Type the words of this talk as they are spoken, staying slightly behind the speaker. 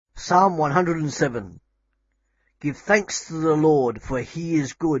Psalm 107. Give thanks to the Lord, for he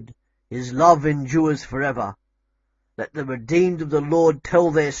is good. His love endures forever. Let the redeemed of the Lord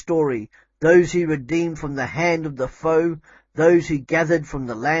tell their story, those he redeemed from the hand of the foe, those he gathered from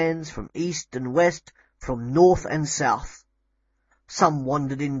the lands, from east and west, from north and south. Some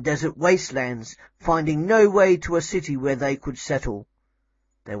wandered in desert wastelands, finding no way to a city where they could settle.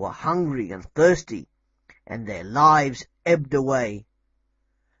 They were hungry and thirsty, and their lives ebbed away.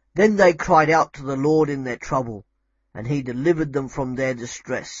 Then they cried out to the Lord in their trouble, and he delivered them from their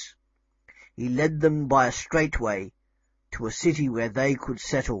distress. He led them by a straight way to a city where they could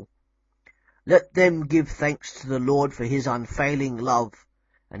settle. Let them give thanks to the Lord for his unfailing love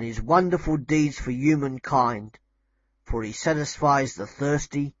and his wonderful deeds for humankind, for he satisfies the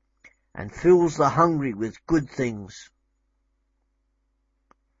thirsty and fills the hungry with good things.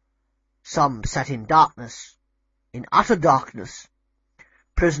 Some sat in darkness, in utter darkness,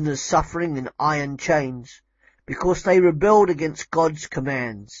 prisoners suffering in iron chains, because they rebelled against God's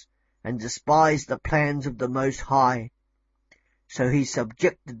commands and despised the plans of the Most High. So he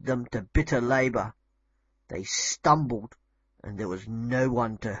subjected them to bitter labour. They stumbled, and there was no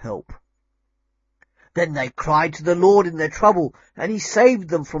one to help. Then they cried to the Lord in their trouble, and he saved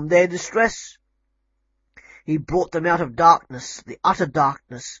them from their distress. He brought them out of darkness, the utter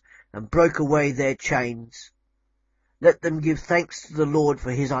darkness, and broke away their chains. Let them give thanks to the Lord for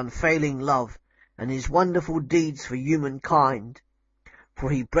his unfailing love and his wonderful deeds for humankind,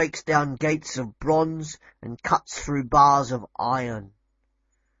 for he breaks down gates of bronze and cuts through bars of iron.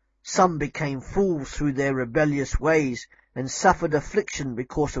 Some became fools through their rebellious ways and suffered affliction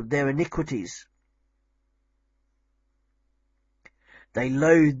because of their iniquities. They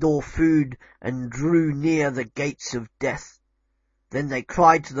loathed all food and drew near the gates of death. Then they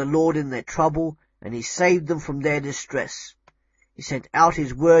cried to the Lord in their trouble, and he saved them from their distress. He sent out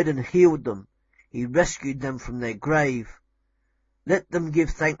his word and healed them. He rescued them from their grave. Let them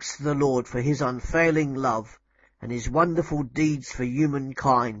give thanks to the Lord for his unfailing love and his wonderful deeds for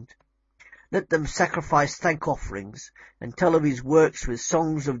humankind. Let them sacrifice thank offerings and tell of his works with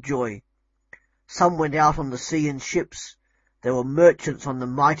songs of joy. Some went out on the sea in ships. There were merchants on the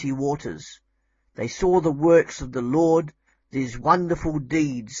mighty waters. They saw the works of the Lord, his wonderful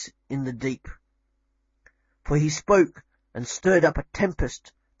deeds in the deep. For he spoke and stirred up a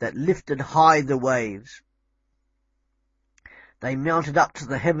tempest that lifted high the waves. They mounted up to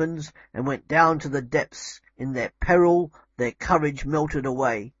the heavens and went down to the depths. In their peril their courage melted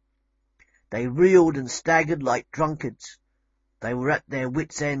away. They reeled and staggered like drunkards. They were at their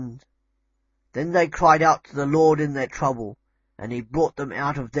wits' end. Then they cried out to the Lord in their trouble, and he brought them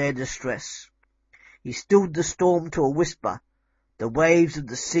out of their distress. He stilled the storm to a whisper. The waves of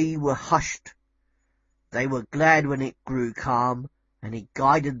the sea were hushed. They were glad when it grew calm, and he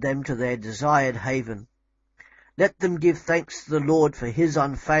guided them to their desired haven. Let them give thanks to the Lord for his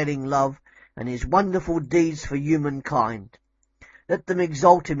unfailing love and his wonderful deeds for humankind. Let them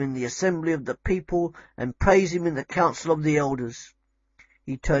exalt him in the assembly of the people and praise him in the council of the elders.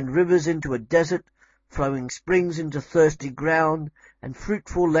 He turned rivers into a desert, flowing springs into thirsty ground, and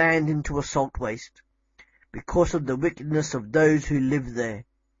fruitful land into a salt waste, because of the wickedness of those who live there.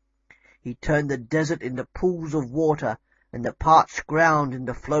 He turned the desert into pools of water, and the parched ground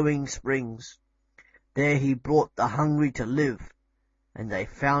into flowing springs. There he brought the hungry to live, and they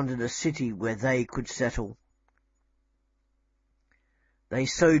founded a city where they could settle. They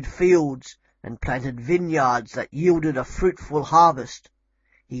sowed fields and planted vineyards that yielded a fruitful harvest.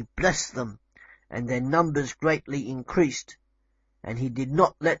 He blessed them, and their numbers greatly increased, and he did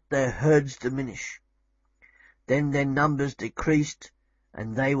not let their herds diminish. Then their numbers decreased,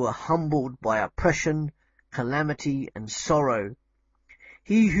 and they were humbled by oppression, calamity, and sorrow.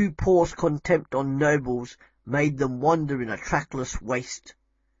 He who pours contempt on nobles made them wander in a trackless waste.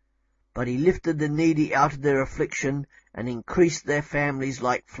 But he lifted the needy out of their affliction and increased their families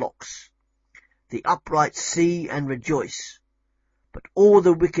like flocks. The upright see and rejoice, but all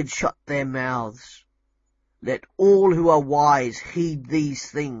the wicked shut their mouths. Let all who are wise heed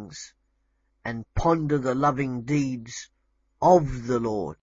these things, and ponder the loving deeds of the Lord.